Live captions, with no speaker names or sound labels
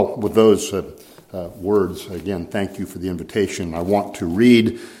With those words, again, thank you for the invitation. I want to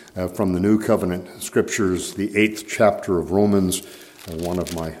read from the New Covenant Scriptures, the 8th chapter of Romans, one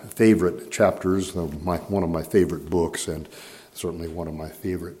of my favorite chapters, one of my favorite books, and certainly one of my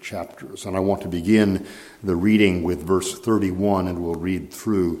favorite chapters. And I want to begin the reading with verse 31, and we'll read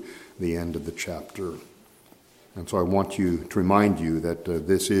through the end of the chapter. And so I want to remind you that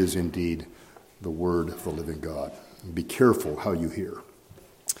this is indeed the word of the living God. Be careful how you hear.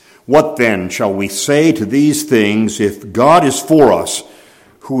 What then shall we say to these things? If God is for us,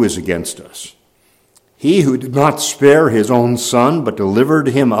 who is against us? He who did not spare his own son, but delivered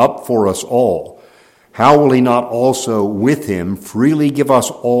him up for us all, how will he not also with him freely give us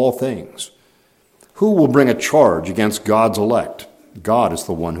all things? Who will bring a charge against God's elect? God is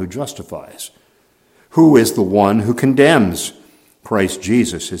the one who justifies. Who is the one who condemns? Christ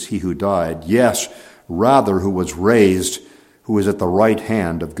Jesus is he who died, yes, rather who was raised, who is at the right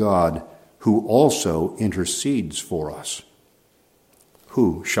hand of God, who also intercedes for us.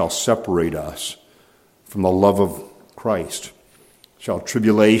 Who shall separate us from the love of Christ? Shall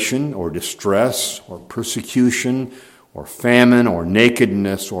tribulation or distress or persecution or famine or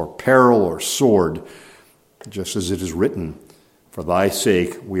nakedness or peril or sword, just as it is written, for thy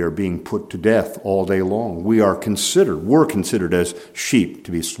sake we are being put to death all day long. We're considered as sheep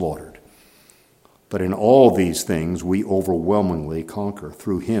to be slaughtered. But in all these things we overwhelmingly conquer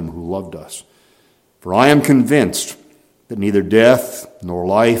through him who loved us. For I am convinced that neither death, nor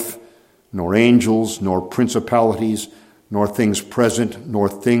life, nor angels, nor principalities, nor things present, nor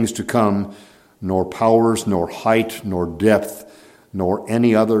things to come, nor powers, nor height, nor depth, nor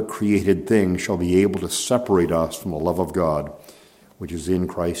any other created thing shall be able to separate us from the love of God, which is in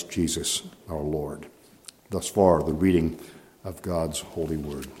Christ Jesus our Lord. Thus far, the reading of God's holy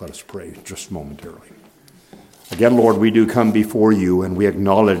word. Let us pray just momentarily. Again, Lord, we do come before you, and we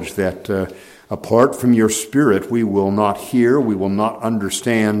acknowledge that apart from your Spirit, we will not hear, we will not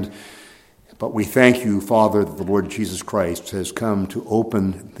understand. But we thank you, Father, that the Lord Jesus Christ has come to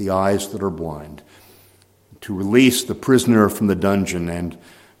open the eyes that are blind, to release the prisoner from the dungeon and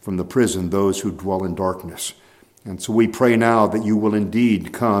from the prison those who dwell in darkness. And so we pray now that you will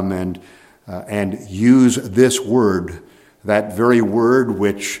indeed come and use this word, that very word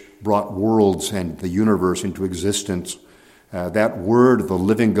which brought worlds and the universe into existence. That word, the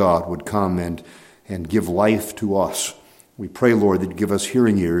living God, would come and give life to us. We pray, Lord, that you give us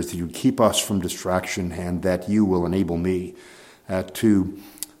hearing ears, that you keep us from distraction, and that you will enable me to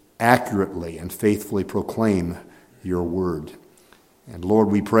accurately and faithfully proclaim your word. And Lord,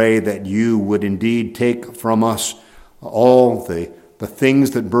 we pray that you would indeed take from us all the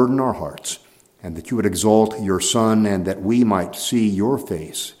things that burden our hearts, and that you would exalt your Son, and that we might see your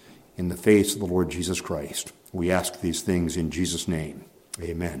face in the face of the Lord Jesus Christ. We ask these things in Jesus' name.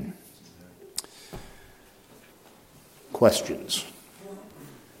 Amen. Questions.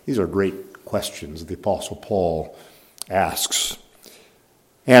 These are great questions the Apostle Paul asks,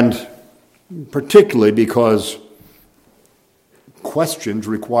 and particularly because questions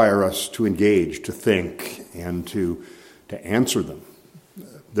require us to engage, to think, and to answer them.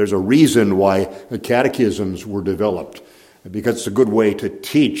 There's a reason why catechisms were developed, because it's a good way to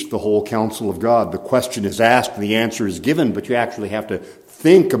teach the whole counsel of God. The question is asked, the answer is given, but you actually have to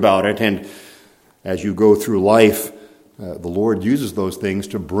think about it. And as you go through life, the Lord uses those things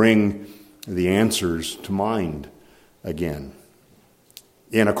to bring the answers to mind again.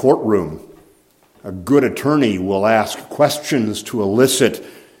 In a courtroom, a good attorney will ask questions to elicit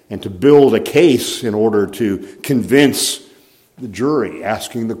and to build a case in order to convince the jury,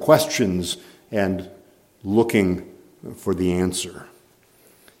 asking the questions and looking for the answer.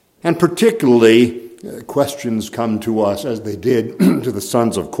 And particularly, questions come to us as they did to the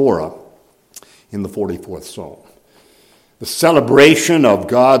sons of Korah in the 44th Psalm. The celebration of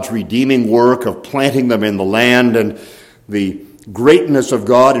God's redeeming work of planting them in the land, and the greatness of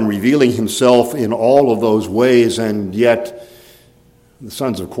God in revealing himself in all of those ways, and yet the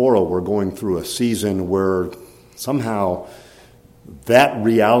sons of Korah were going through a season where somehow that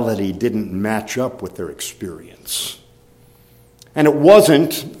reality didn't match up with their experience. And it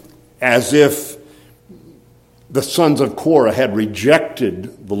wasn't as if the sons of Korah had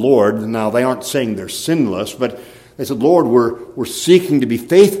rejected the Lord. Now, they aren't saying they're sinless, but they said, Lord, we're seeking to be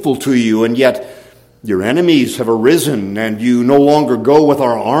faithful to you, and yet your enemies have arisen, and you no longer go with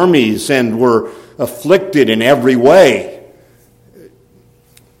our armies, and we're afflicted in every way.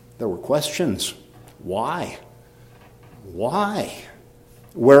 There were questions. Why? Why?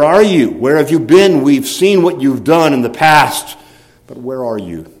 Where are you? Where have you been? We've seen what you've done in the past, but where are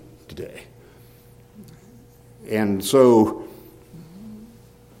you today? And so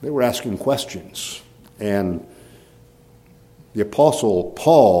They were asking questions. And the Apostle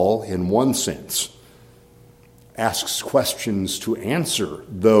Paul, in one sense, asks questions to answer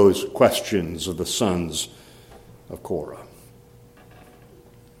those questions of the sons of Korah.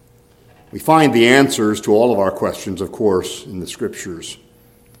 We find the answers to all of our questions, of course, in the Scriptures.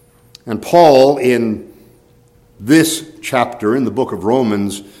 And Paul, in this chapter, in the book of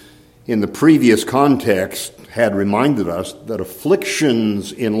Romans, in the previous context, had reminded us that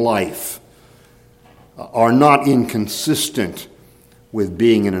afflictions in life are not inconsistent with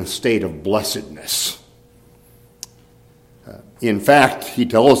being in a state of blessedness. In fact, he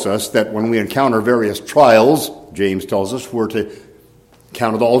tells us that when we encounter various trials, James tells us, we're to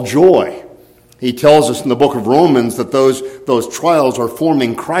count it all joy. He tells us in the book of Romans that those trials are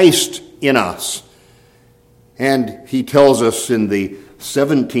forming Christ in us. And he tells us in the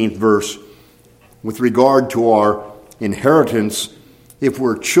 17th verse, with regard to our inheritance, if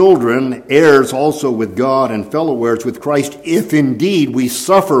we're children, heirs also with God and fellow heirs with Christ, if indeed we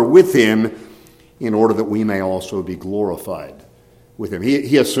suffer with him, in order that we may also be glorified with him.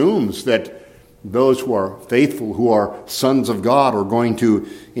 He assumes that those who are faithful, who are sons of God, are going to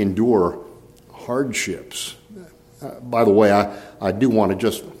endure hardships. By the way, I do want to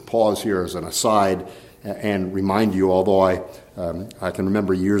just pause here as an aside and remind you, although I can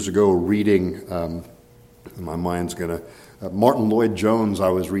remember years ago reading, my mind's going to, Martin Lloyd-Jones, I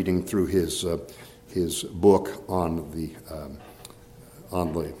was reading through his book on the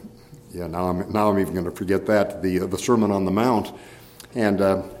now I'm even going to forget that, the Sermon on the Mount. And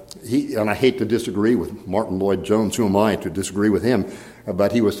I hate to disagree with Martin Lloyd-Jones. Who am I to disagree with him?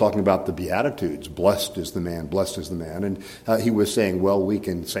 But he was talking about the Beatitudes. Blessed is the man, blessed is the man. And he was saying, well, we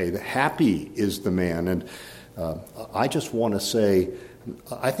can say that happy is the man. And I just want to say,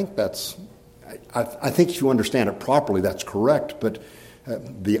 I think if you understand it properly, that's correct. But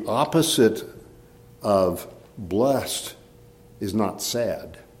the opposite of blessed is not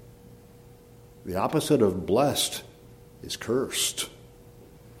sad. The opposite of blessed is cursed.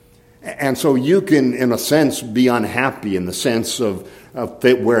 And so you can, in a sense, be unhappy in the sense of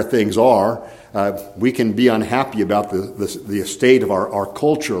where things are. We can be unhappy about the state of our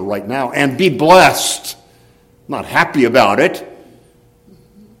culture right now and be blessed. Not happy about it,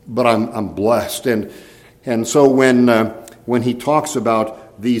 but I'm blessed. And so when he talks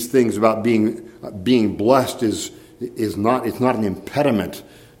about these things, about being blessed, it's not an impediment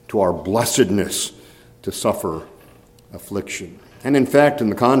to our blessedness to suffer affliction. And in fact, in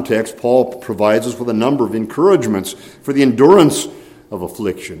the context, Paul provides us with a number of encouragements for the endurance of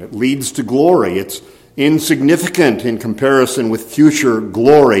affliction. It leads to glory. It's insignificant in comparison with future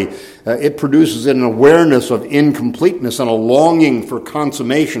glory. It produces an awareness of incompleteness and a longing for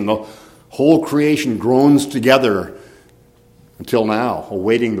consummation. The whole creation groans together until now,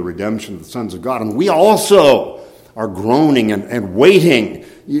 awaiting the redemption of the sons of God. And we also are groaning and waiting.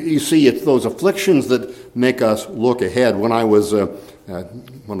 You see, it's those afflictions that make us look ahead. When I was,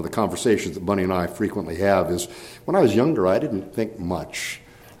 one of the conversations that Bunny and I frequently have is, when I was younger, I didn't think much.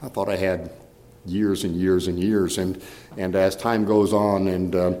 I thought I had years and years and years. And as time goes on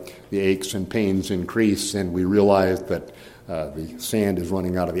and the aches and pains increase, and we realize that the sand is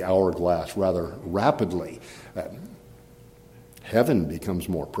running out of the hourglass rather rapidly, heaven becomes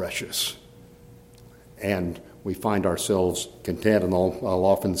more precious. And we find ourselves content, and I'll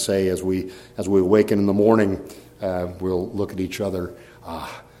often say as we awaken in the morning, we'll look at each other,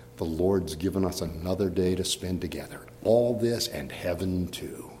 the Lord's given us another day to spend together. All this and heaven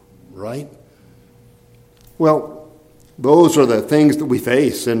too, right? Well, those are the things that we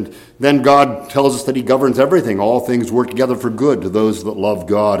face, and then God tells us that he governs everything. All things work together for good to those that love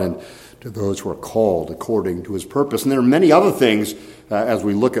God and to those who are called according to his purpose. And there are many other things as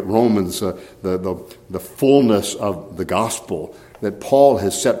we look at Romans, the fullness of the gospel that Paul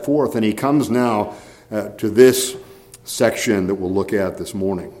has set forth. And he comes now to this section that we'll look at this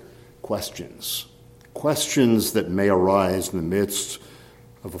morning. Questions that may arise in the midst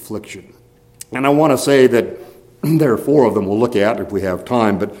of affliction. And I want to say that there are four of them we'll look at if we have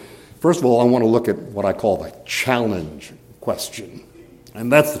time. But first of all, I want to look at what I call the challenge question. And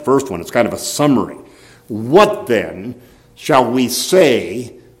that's the first one. It's kind of a summary. What then shall we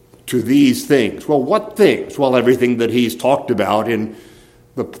say to these things? Well, what things? Well, everything that he's talked about in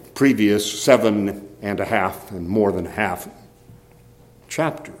the previous 7.5 and more than half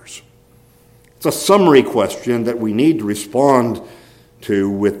chapters. It's a summary question that we need to respond to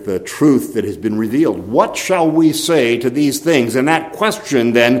with the truth that has been revealed. What shall we say to these things? And that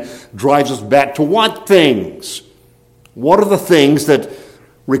question then drives us back to what things? What are the things that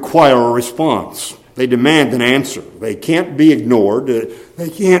require a response? They demand an answer. They can't be ignored. They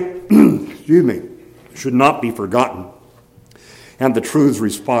can't, should not be forgotten. And the truths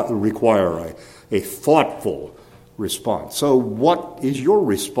require a thoughtful response. So what is your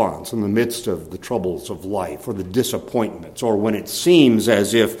response in the midst of the troubles of life or the disappointments or when it seems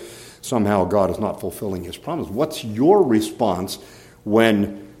as if somehow God is not fulfilling his promise? What's your response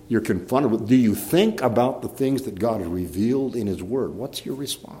when you're confronted with? Do you think about the things that God has revealed in his word? What's your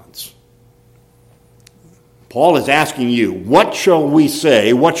response? Paul is asking you, what shall we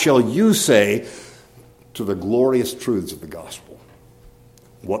say, what shall you say to the glorious truths of the gospel?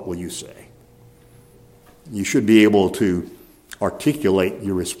 What will you say? You should be able to articulate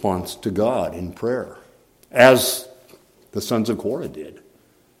your response to God in prayer, as the sons of Korah did.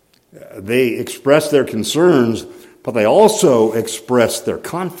 They expressed their concerns, but they also expressed their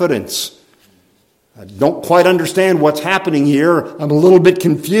confidence. I don't quite understand what's happening here. I'm a little bit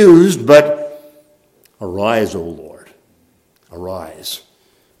confused, but arise, O Lord, arise.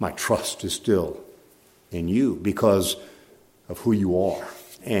 My trust is still in you because of who you are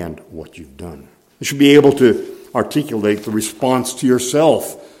and what you've done. You should be able to articulate the response to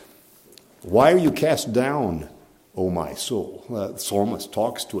yourself. Why are you cast down, O my soul? The psalmist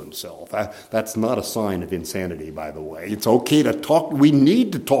talks to himself. That's not a sign of insanity, by the way. It's okay to talk. We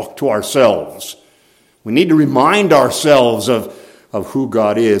need to talk to ourselves. We need to remind ourselves of who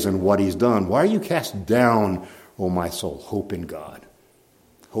God is and what he's done. Why are you cast down, O my soul? Hope in God.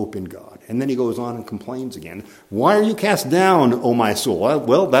 Hope in God. And then he goes on and complains again. Why are you cast down, O my soul?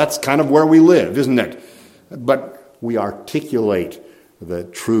 Well, that's kind of where we live, isn't it? But we articulate the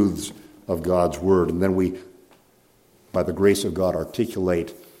truths of God's word, and then we, by the grace of God,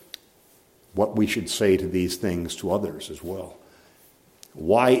 articulate what we should say to these things to others as well.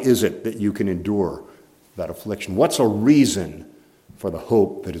 Why is it that you can endure that affliction? What's a reason for the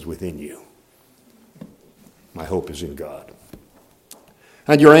hope that is within you? My hope is in God.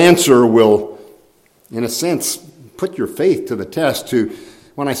 And your answer will, in a sense, put your faith to the test.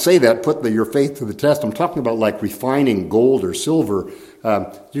 When I say that, put your faith to the test, I'm talking about like refining gold or silver.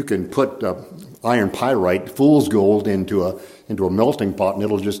 You can put iron pyrite, fool's gold, into a melting pot and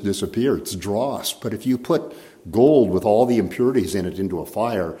it'll just disappear. It's dross. But if you put gold with all the impurities in it into a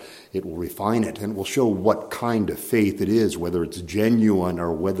fire, it will refine it and it will show what kind of faith it is, whether it's genuine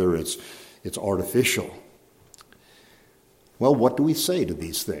or whether it's artificial. Well, what do we say to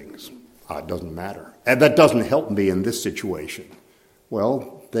these things? It doesn't matter. And that doesn't help me in this situation.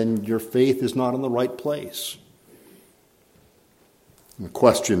 Well, then your faith is not in the right place. And the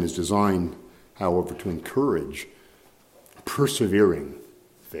question is designed, however, to encourage persevering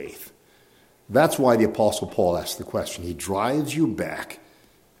faith. That's why the Apostle Paul asks the question. He drives you back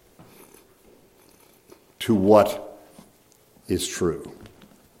to what is true.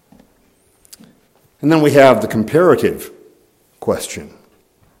 And then we have the comparative question.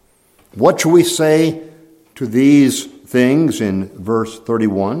 What shall we say to these things in verse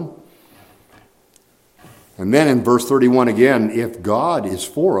 31? And then in verse 31 again, if God is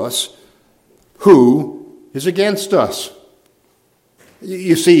for us, who is against us?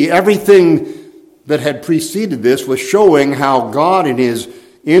 You see, everything that had preceded this was showing how God in his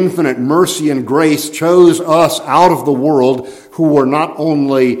infinite mercy and grace chose us out of the world who were not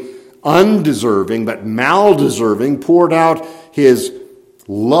only undeserving but maldeserving, poured out his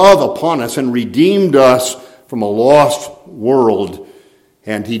love upon us and redeemed us from a lost world.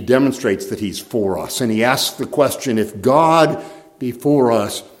 And he demonstrates that he's for us. And he asks the question, if God be for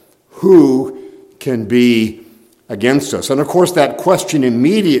us, who can be against us? And of course, that question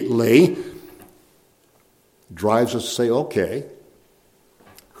immediately drives us to say, okay,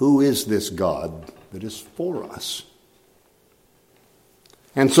 who is this God that is for us?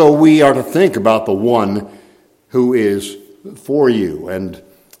 And so we are to think about the one who is for you. And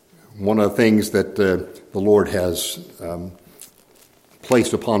one of the things that the Lord has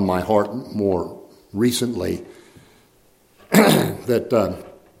placed upon my heart more recently that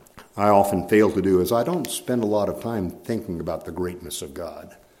I often fail to do is I don't spend a lot of time thinking about the greatness of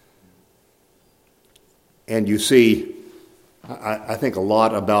God. And you see, I think a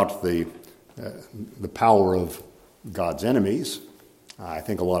lot about the power of God's enemies. I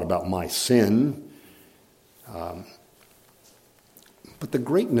think a lot about my sin. But the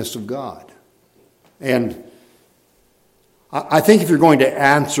greatness of God. And I think if you're going to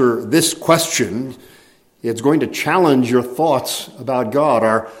answer this question, it's going to challenge your thoughts about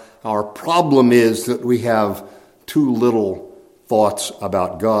God. Our problem is that we have too little thoughts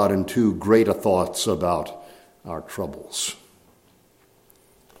about God and too great a thoughts about our troubles.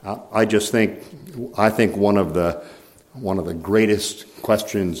 I think one of the greatest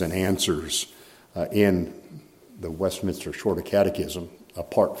questions and answers in the Westminster Shorter Catechism,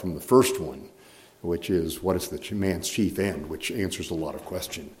 apart from the first one, which is what is the man's chief end, which answers a lot of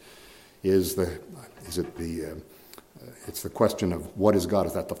questions. It's the question of what is God?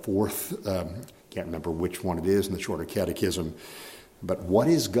 Is that the fourth? Can't remember which one it is in the Shorter Catechism. But what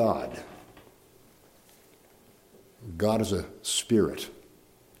is God? God is a spirit,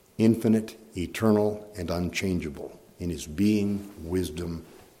 infinite, eternal, and unchangeable in his being, wisdom,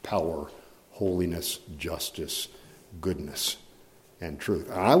 power, holiness, justice, goodness, and truth.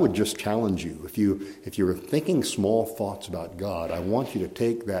 And I would just challenge you, if you're thinking small thoughts about God, I want you to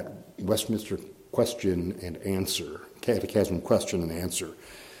take that Westminster question and answer, Catechism question and answer,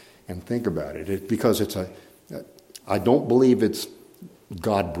 and think about it. Because I don't believe it's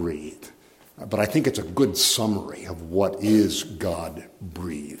God-breathed, but I think it's a good summary of what is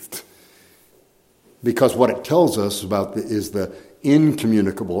God-breathed. Because what it tells us about is the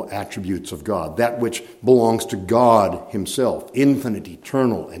incommunicable attributes of God, that which belongs to God himself, infinite,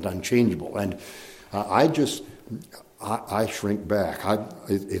 eternal, and unchangeable. And I shrink back.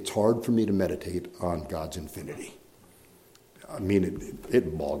 It's hard for me to meditate on God's infinity. I mean,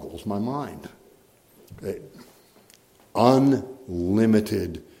 it boggles my mind.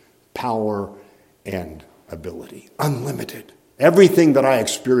 Unlimited power and ability. Unlimited. Everything that I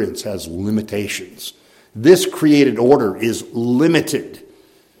experience has limitations. This created order is limited,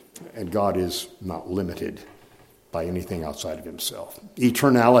 and God is not limited by anything outside of himself.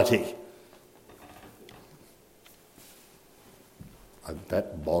 Eternality.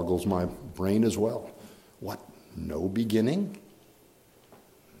 That boggles my brain as well. What? No beginning?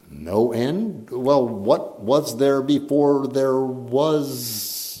 No end? Well, what was there before there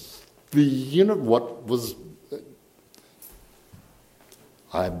was the universe? What was...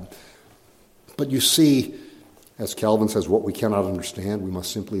 But you see, as Calvin says, what we cannot understand, we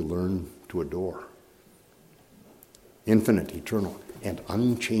must simply learn to adore. Infinite, eternal, and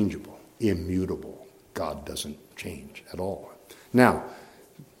unchangeable, immutable. God doesn't change at all. Now,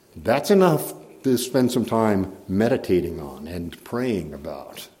 that's enough to spend some time meditating on and praying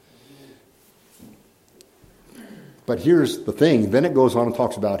about. But here's the thing. Then it goes on and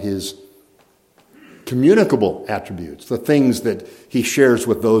talks about his communicable attributes, the things that he shares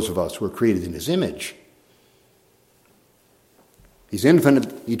with those of us who are created in his image. He's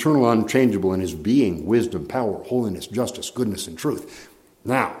infinite, eternal, unchangeable in his being, wisdom, power, holiness, justice, goodness, and truth.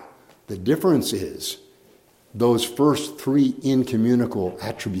 Now, the difference is those first three incommunicable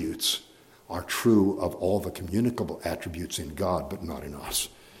attributes are true of all the communicable attributes in God, but not in us.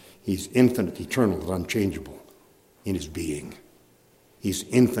 He's infinite, eternal, and unchangeable in his being. He's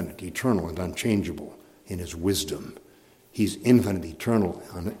infinite, eternal, and unchangeable in his wisdom. He's infinite, eternal,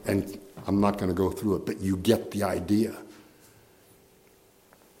 and I'm not going to go through it, but you get the idea.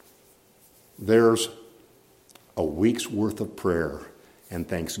 There's a week's worth of prayer and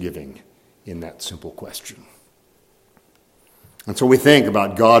thanksgiving in that simple question. And so we think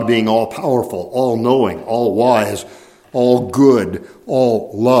about God being all-powerful, all-knowing, all-wise, all-good,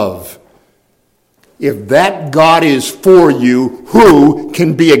 all-love. If that God is for you, who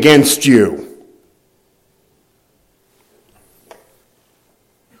can be against you?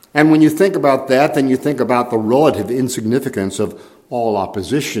 And when you think about that, then you think about the relative insignificance of all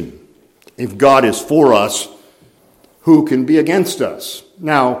opposition. If God is for us, who can be against us?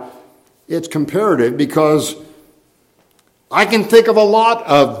 Now, it's comparative because I can think of a lot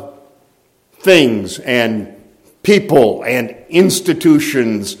of things and people and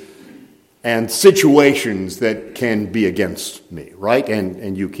institutions and situations that can be against me, right?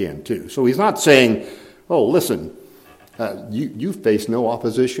 And you can too. So he's not saying, oh, listen, you face no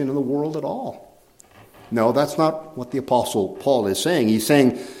opposition in the world at all. No, that's not what the Apostle Paul is saying. He's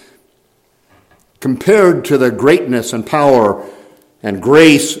saying, compared to the greatness and power and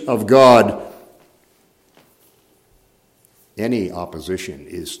grace of God, any opposition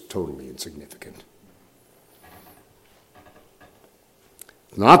is totally insignificant.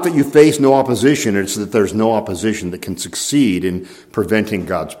 Not that you face no opposition, it's that there's no opposition that can succeed in preventing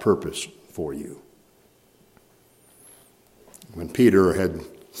God's purpose for you. When Peter had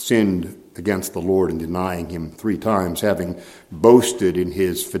sinned against the Lord in denying him 3 times, having boasted in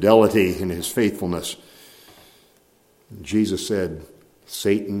his fidelity and his faithfulness, Jesus said,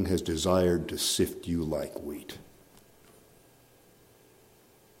 Satan has desired to sift you like wheat.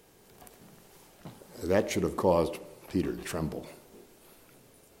 That should have caused Peter to tremble.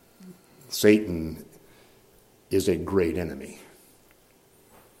 Satan is a great enemy.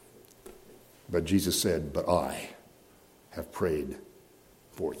 But Jesus said, but I have prayed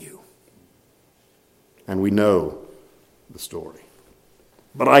for you. And we know the story.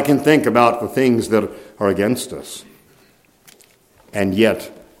 But I can think about the things that are against us. And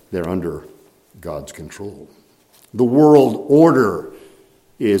yet, they're under God's control. The world order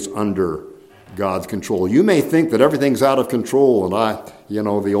is under God's control. You may think that everything's out of control, and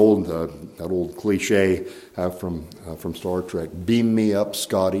the old cliche from Star Trek, beam me up,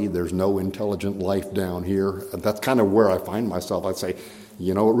 Scotty, there's no intelligent life down here. That's kind of where I find myself. I'd say,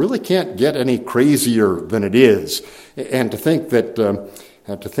 it really can't get any crazier than it is. And to think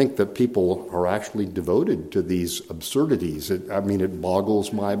that people are actually devoted to these absurdities, it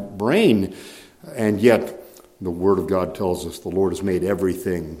boggles my brain. And yet, the Word of God tells us the Lord has made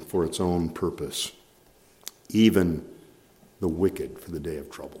everything for its own purpose, even the wicked for the day of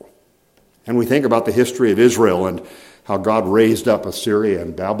trouble. And we think about the history of Israel and how God raised up Assyria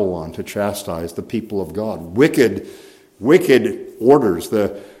and Babylon to chastise the people of God. Wicked orders,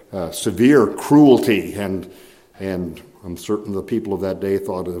 the severe cruelty, and I'm certain the people of that day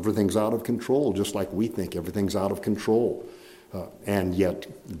thought everything's out of control, just like we think everything's out of control. And yet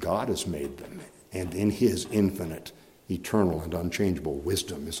God has made them. And in his infinite, eternal, and unchangeable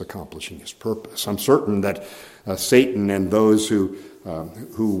wisdom is accomplishing his purpose. I'm certain that Satan and those who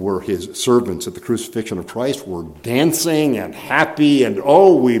were his servants at the crucifixion of Christ were dancing and happy and,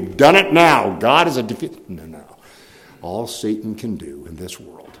 we've done it now. God is a defeat. No. All Satan can do in this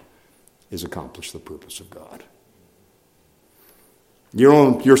world is accomplish the purpose of God.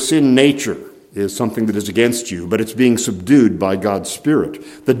 Your sin nature is something that is against you, but it's being subdued by God's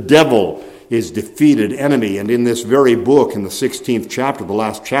Spirit. The devil is defeated enemy. And in this very book, in the 16th chapter, the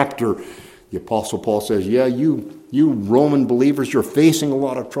last chapter, the Apostle Paul says, you Roman believers, you're facing a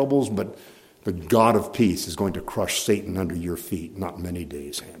lot of troubles, but the God of peace is going to crush Satan under your feet not many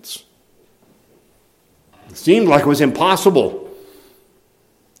days hence. It seemed like it was impossible.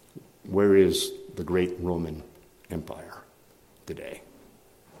 Where is the great Roman Empire today?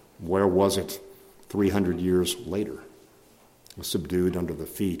 Where was it 300 years later? It was subdued under the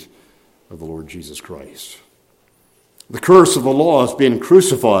feet of the Lord Jesus Christ. The curse of the law has been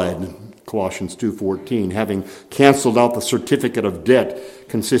crucified, Colossians 2:14, having canceled out the certificate of debt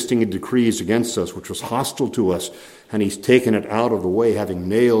consisting of decrees against us, which was hostile to us, and he's taken it out of the way, having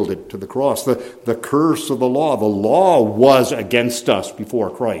nailed it to the cross. The curse of the law was against us before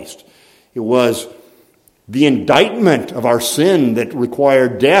Christ. It was the indictment of our sin that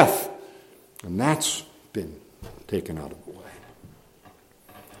required death, and that's been taken out of the way.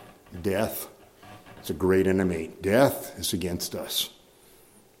 Death is a great enemy. Death is against us.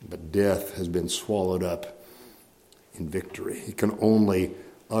 But death has been swallowed up in victory. It can only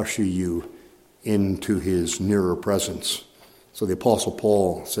usher you into his nearer presence. So the Apostle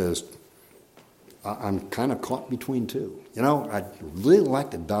Paul says, I'm kind of caught between two. I'd really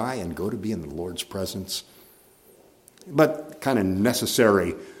like to die and go to be in the Lord's presence, but kind of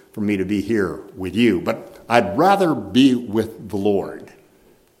necessary for me to be here with you. But I'd rather be with the Lord.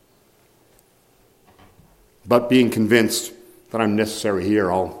 But being convinced that I'm necessary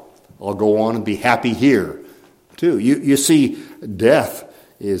here, I'll go on and be happy here too. You see, death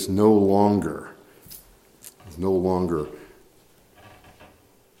is no longer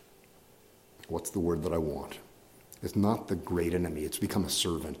what's the word that I want? It's not the great enemy. It's become a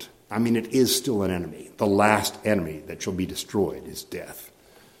servant. It is still an enemy. The last enemy that shall be destroyed is death.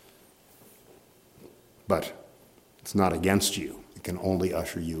 But it's not against you. It can only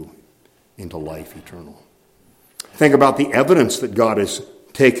usher you into life eternal. Think about the evidence that God has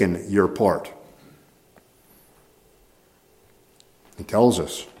taken your part. He tells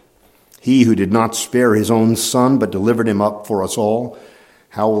us, he who did not spare his own son, but delivered him up for us all,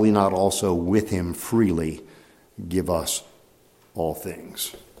 how will he not also with him freely give us all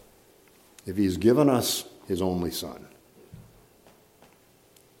things? If he's given us his only son,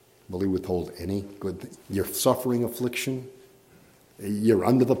 will he withhold any good thing? You're suffering affliction, you're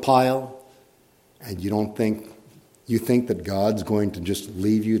under the pile, and you think that God's going to just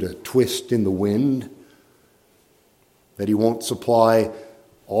leave you to twist in the wind? That he won't supply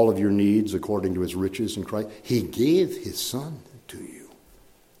all of your needs according to his riches in Christ? He gave his son to you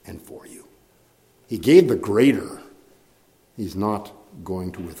and for you. He gave the greater. He's not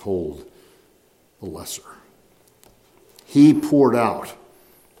going to withhold the lesser. He poured out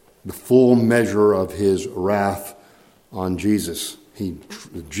the full measure of his wrath on Jesus.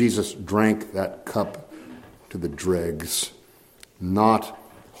 Jesus drank that cup to the dregs, not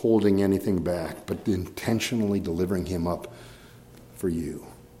holding anything back, but intentionally delivering him up for you.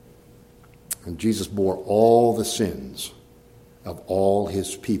 And Jesus bore all the sins of all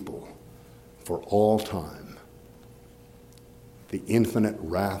his people for all time. The infinite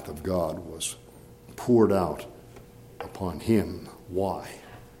wrath of God was poured out upon upon him. Why?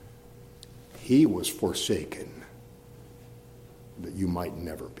 He was forsaken that you might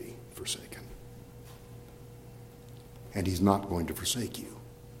never be forsaken. And he's not going to forsake you.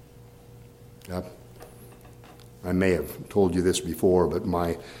 I may have told you this before, but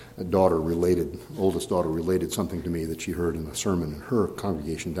my oldest daughter related something to me that she heard in a sermon in her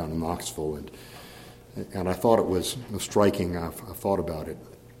congregation down in Knoxville, and I thought it was striking. I thought about it.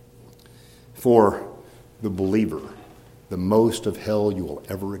 For the believer, the most of hell you will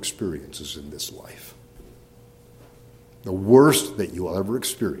ever experience is in this life. The worst that you will ever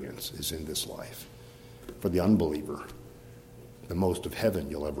experience is in this life. For the unbeliever, the most of heaven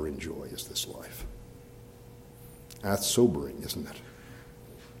you'll ever enjoy is this life. That's sobering, isn't it?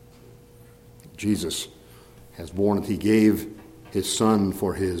 Jesus has borne it. He gave his Son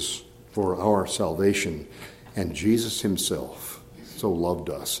for our salvation, and Jesus himself so loved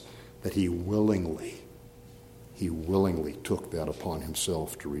us that he willingly took that upon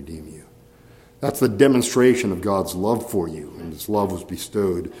himself to redeem you. That's the demonstration of God's love for you, and his love was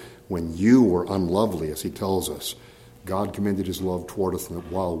bestowed when you were unlovely, as he tells us. God commended his love toward us,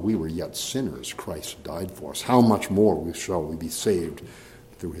 that while we were yet sinners, Christ died for us. How much more shall we be saved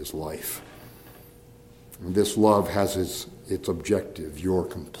through his life? And this love has its objective, your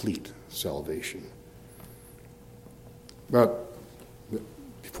complete salvation. But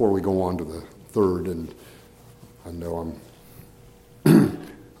before we go on to the third, and I know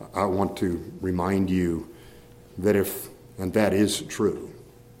I want to remind you that and that is true,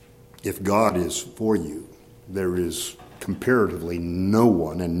 if God is for you, there is comparatively no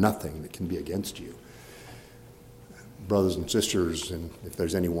one and nothing that can be against you. Brothers and sisters, and if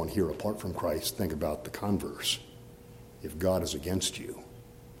there's anyone here apart from Christ, think about the converse. If God is against you,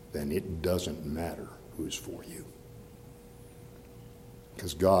 then it doesn't matter who's for you.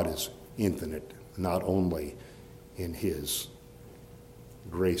 Because God is infinite, not only in his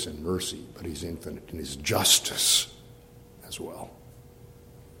grace and mercy, but he's infinite in his justice as well.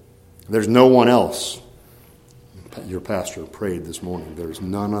 There's no one else. Your pastor prayed this morning, there's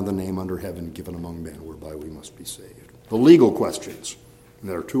none other name under heaven given among men whereby we must be saved. The legal questions, and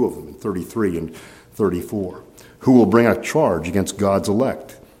there are two of them in 33 and 34. Who will bring a charge against God's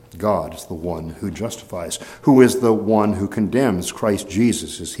elect? God is the one who justifies. Who is the one who condemns? Christ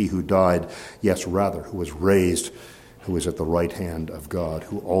Jesus is he who died, yes, rather, who was raised, who is at the right hand of God,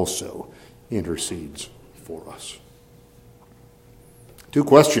 who also intercedes for us. Two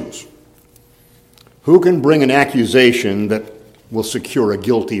questions. Who can bring an accusation that will secure a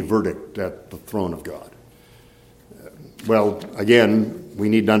guilty verdict at the throne of God? Well, again, we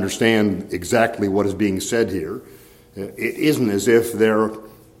need to understand exactly what is being said here. It isn't as if there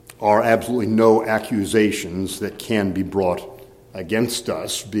are absolutely no accusations that can be brought against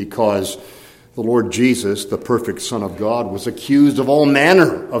us, because the Lord Jesus, the perfect Son of God, was accused of all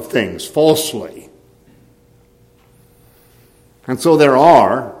manner of things falsely. And so there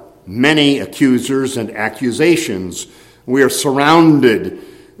are many accusers and accusations. We are surrounded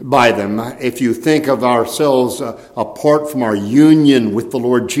by them. If you think of ourselves apart from our union with the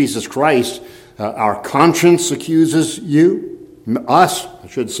Lord Jesus Christ, our conscience accuses us, I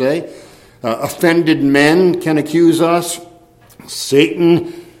should say. Offended men can accuse us.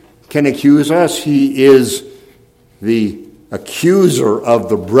 Satan can accuse us. He is the accuser of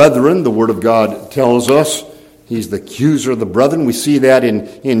the brethren, the Word of God tells us. He's the accuser of the brethren. We see that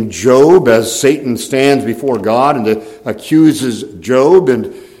in Job, as Satan stands before God and accuses Job,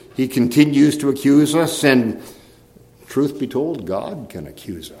 and he continues to accuse us. And truth be told, God can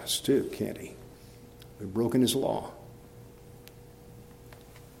accuse us too, can't he? We've broken his law.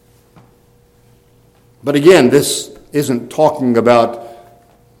 But again, this isn't talking about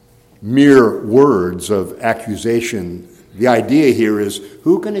mere words of accusation. The idea here is,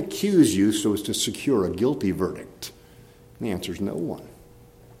 who can accuse you so as to secure a guilty verdict? And the answer is no one.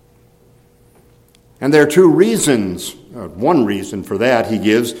 And there are two reasons. One reason for that he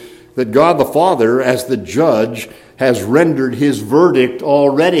gives, that God the Father, as the judge, has rendered his verdict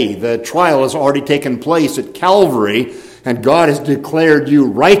already. The trial has already taken place at Calvary, and God has declared you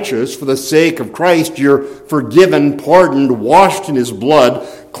righteous for the sake of Christ. You're forgiven, pardoned, washed in his blood,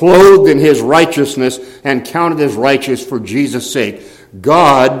 clothed in his righteousness, and counted as righteous for Jesus' sake.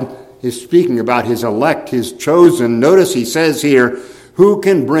 God is speaking about his elect, his chosen. Notice he says here, who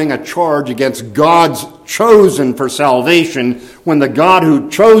can bring a charge against God's chosen for salvation, when the God who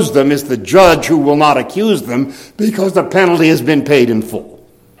chose them is the judge who will not accuse them because the penalty has been paid in full?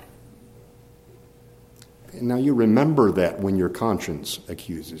 Now you remember that when your conscience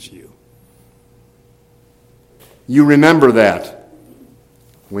accuses you. You remember that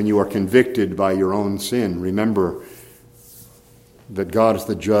when you are convicted by your own sin. Remember that God is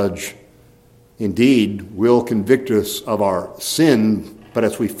the judge, indeed will convict us of our sin, but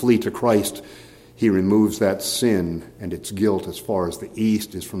as we flee to Christ, he removes that sin and its guilt as far as the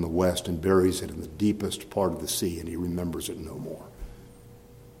east is from the west and buries it in the deepest part of the sea, and he remembers it no more.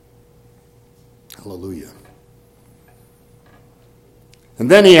 Hallelujah. And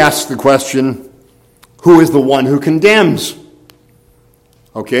then he asks the question, who is the one who condemns?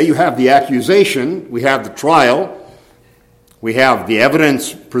 Okay, you have the accusation, we have the trial, we have the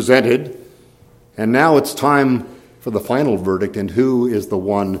evidence presented, and now it's time for the final verdict. And who is the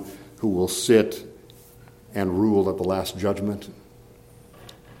one who will sit and rule at the last judgment?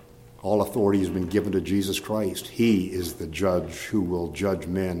 All authority has been given to Jesus Christ. He is the judge who will judge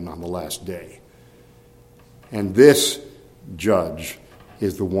men on the last day. And this judge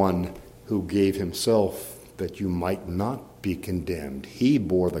is the one who gave himself that you might not be condemned. He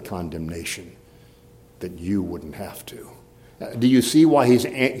bore the condemnation that you wouldn't have to. Do you see why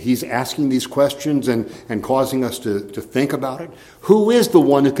he's asking these questions and causing us to think about it? Who is the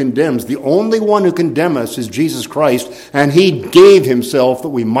one who condemns? The only one who condemns us is Jesus Christ, and he gave himself that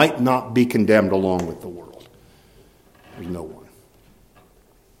we might not be condemned along with the world. There's no one.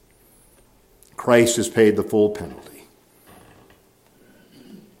 Christ has paid the full penalty.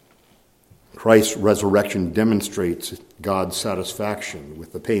 Christ's resurrection demonstrates God's satisfaction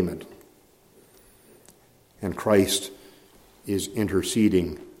with the payment. And Christ is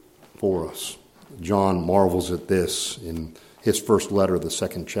interceding for us. John marvels at this in his first letter, the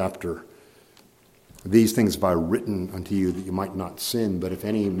 2nd chapter. These things have I written unto you that you might not sin, but if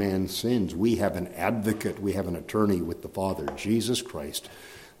any man sins, we have an advocate, we have an attorney with the Father, Jesus Christ,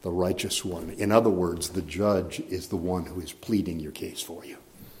 the righteous one. In other words, the judge is the one who is pleading your case for you.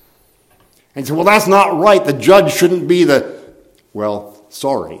 And so, well, that's not right. The judge shouldn't be well,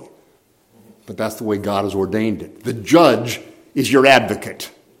 sorry, but that's the way God has ordained it. The judge is your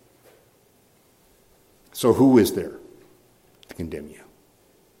advocate. So who is there to condemn you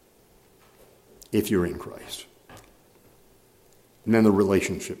if you're in Christ? And then the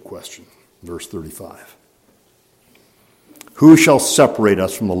relationship question, verse 35. Who shall separate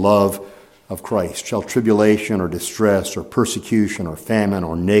us from the love of Christ? Shall tribulation or distress or persecution or famine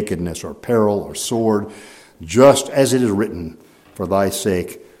or nakedness or peril or sword? Just as it is written, for thy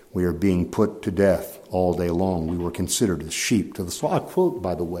sake we are being put to death all day long. We were considered as sheep to the slaughter. I quote,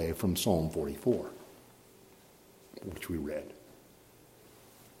 by the way, from Psalm 44, which we read.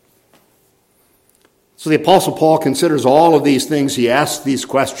 So the Apostle Paul considers all of these things. He asks these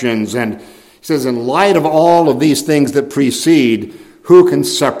questions, and he says, in light of all of these things that precede, who can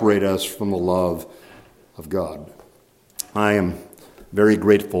separate us from the love of God? I am very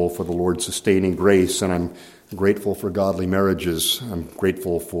grateful for the Lord's sustaining grace, and I'm grateful for godly marriages. I'm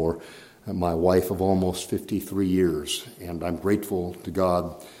grateful for my wife of almost 53 years, and I'm grateful to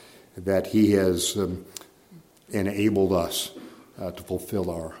God that he has enabled us to fulfill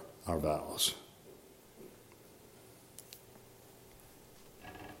our vows.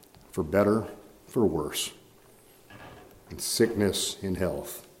 For better, for worse, in sickness, in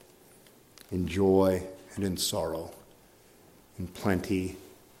health, in joy and in sorrow, in plenty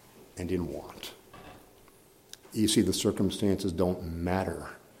and in want. You see, the circumstances don't matter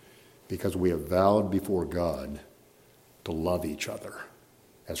because we have vowed before God to love each other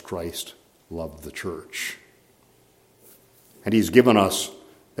as Christ loved the church. And he's given us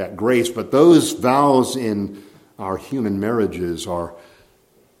that grace, but those vows in our human marriages are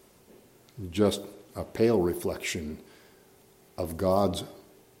just a pale reflection of God's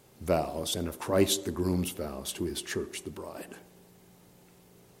vows and of Christ the groom's vows to his church, the bride.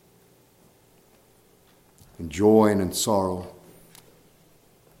 In joy and in sorrow,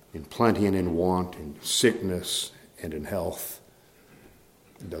 in plenty and in want, in sickness and in health.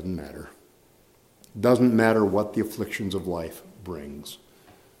 It doesn't matter. It doesn't matter what the afflictions of life brings.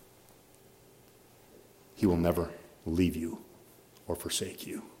 He will never leave you or forsake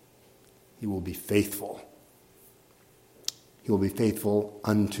you. He will be faithful. He will be faithful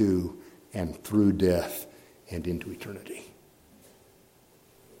unto and through death and into eternity.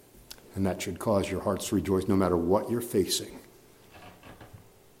 And that should cause your hearts to rejoice no matter what you're facing.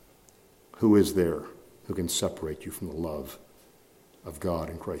 Who is there who can separate you from the love of God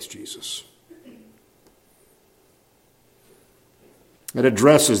in Christ Jesus? It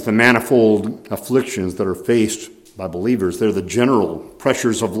addresses the manifold afflictions that are faced by believers. They're the general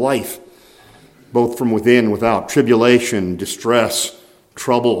pressures of life, both from within and without, tribulation, distress,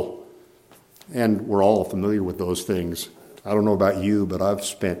 trouble. And we're all familiar with those things. I don't know about you, but I've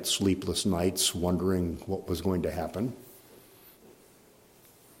spent sleepless nights wondering what was going to happen.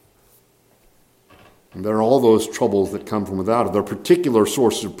 And there are all those troubles that come from without. There are particular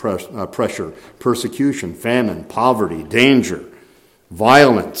sources of pressure, persecution, famine, poverty, danger,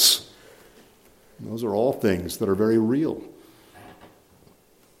 violence. Those are all things that are very real.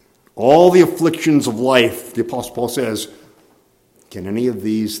 All the afflictions of life, the Apostle Paul says, can any of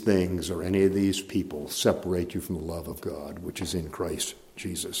these things or any of these people separate you from the love of God, which is in Christ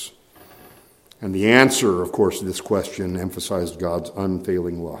Jesus? And the answer, of course, to this question emphasized God's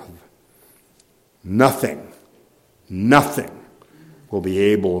unfailing love. Nothing will be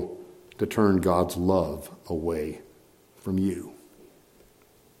able to turn God's love away from you.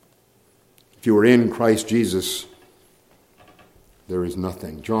 If you are in Christ Jesus, there is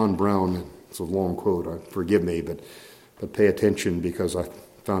nothing. John Brown, it's a long quote, forgive me, but pay attention because I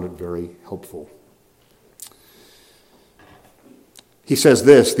found it very helpful. He says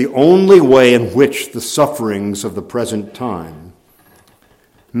this: the only way in which the sufferings of the present time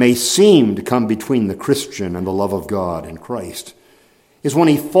may seem to come between the Christian and the love of God in Christ is when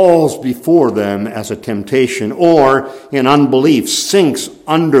he falls before them as a temptation or, in unbelief, sinks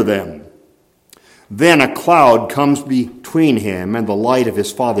under them. Then a cloud comes between him and the light of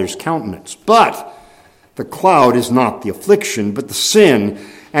his Father's countenance. But the cloud is not the affliction, but the sin,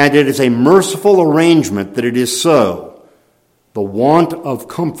 and it is a merciful arrangement that it is so. The want of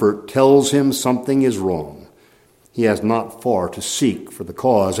comfort tells him something is wrong. He has not far to seek for the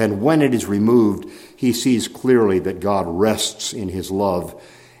cause, and when it is removed, he sees clearly that God rests in his love,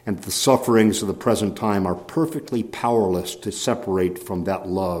 and the sufferings of the present time are perfectly powerless to separate from that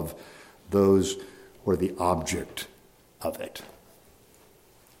love those who are the object of it.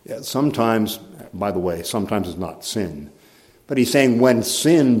 Yeah, sometimes, by the way, sometimes it's not sin. But he's saying when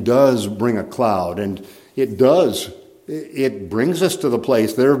sin does bring a cloud, and it does, it brings us to the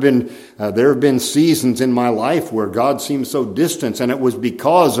place. There have been seasons in my life where God seemed so distant, and it was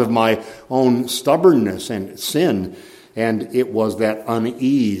because of my own stubbornness and sin, and it was that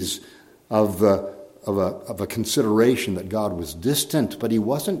unease of a consideration that God was distant, but he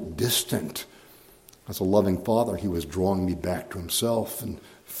wasn't distant. As a loving Father, he was drawing me back to himself, and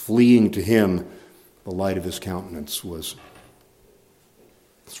fleeing to him, the light of his countenance was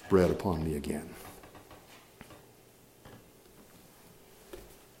spread upon me again.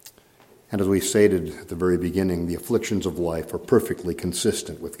 And as we stated at the very beginning, the afflictions of life are perfectly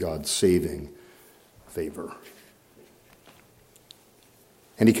consistent with God's saving favor.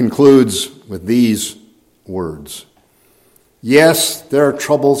 And he concludes with these words: yes, there are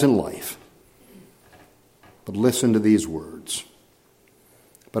troubles in life, but listen to these words.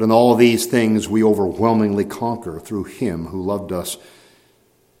 But in all these things we overwhelmingly conquer through him who loved us.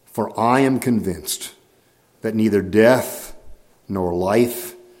 For I am convinced that neither death, nor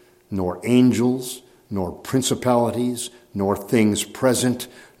life, nor angels, nor principalities, nor things present,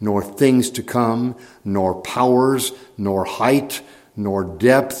 nor things to come, nor powers, nor height, nor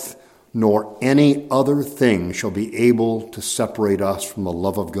depth, nor any other thing shall be able to separate us from the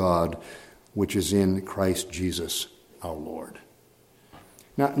love of God, which is in Christ Jesus our Lord.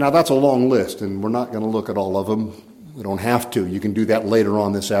 Now that's a long list, and we're not going to look at all of them. We don't have to. You can do that later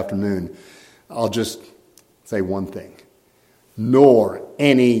on this afternoon. I'll just say one thing. Nor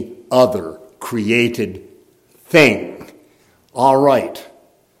any other created thing. All right.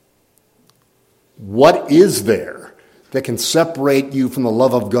 What is there that can separate you from the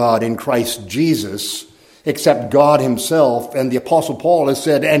love of God in Christ Jesus except God himself? And the Apostle Paul has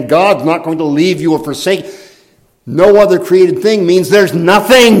said, and God's not going to leave you or forsake you. No other created thing means there's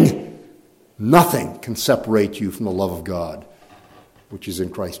nothing. Nothing can separate you from the love of God, which is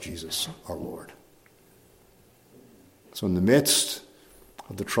in Christ Jesus our Lord. So in the midst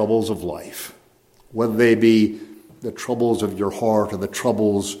of the troubles of life, whether they be the troubles of your heart or the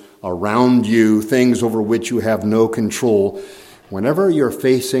troubles around you, things over which you have no control, whenever you're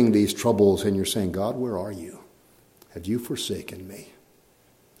facing these troubles and you're saying, God, where are you? Have you forsaken me?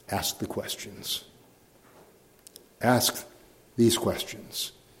 Ask the questions. Ask these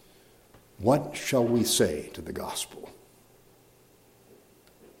questions. What shall we say to the gospel?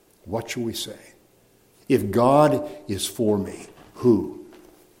 What shall we say? If God is for me, who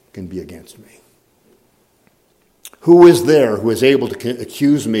can be against me? Who is there who is able to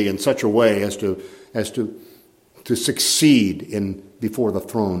accuse me in such a way as to succeed before the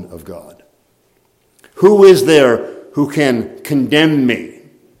throne of God? Who is there who can condemn me?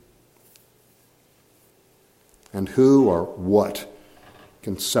 And who or what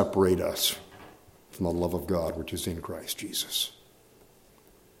can separate us from the love of God which is in Christ Jesus?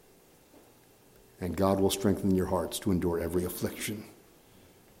 And God will strengthen your hearts to endure every affliction.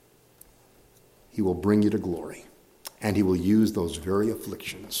 He will bring you to glory, and he will use those very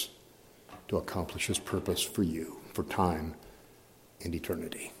afflictions to accomplish his purpose for you, for time and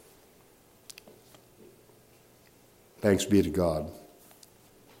eternity. Thanks be to God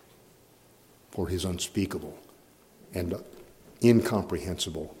for his unspeakable and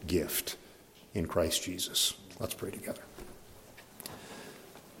incomprehensible gift in Christ Jesus. Let's pray together.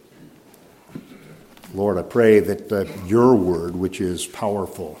 Lord, I pray that your word, which is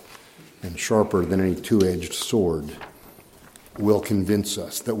powerful and sharper than any two-edged sword, will convince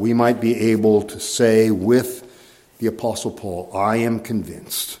us, that we might be able to say with the Apostle Paul, I am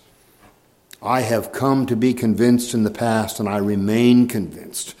convinced. I have come to be convinced in the past, and I remain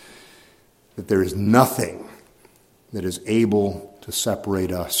convinced that there is nothing that is able to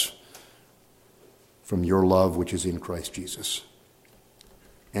separate us from your love which is in Christ Jesus.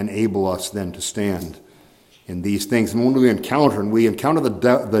 Enable us then to stand in these things. And when we encounter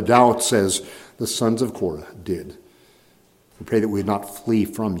the doubts as the sons of Korah did, we pray that we would not flee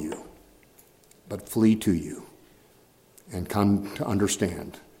from you, but flee to you and come to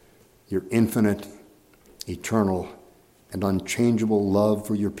understand your infinite, eternal, and unchangeable love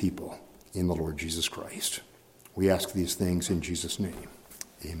for your people in the Lord Jesus Christ. We ask these things in Jesus' name.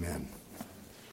 Amen.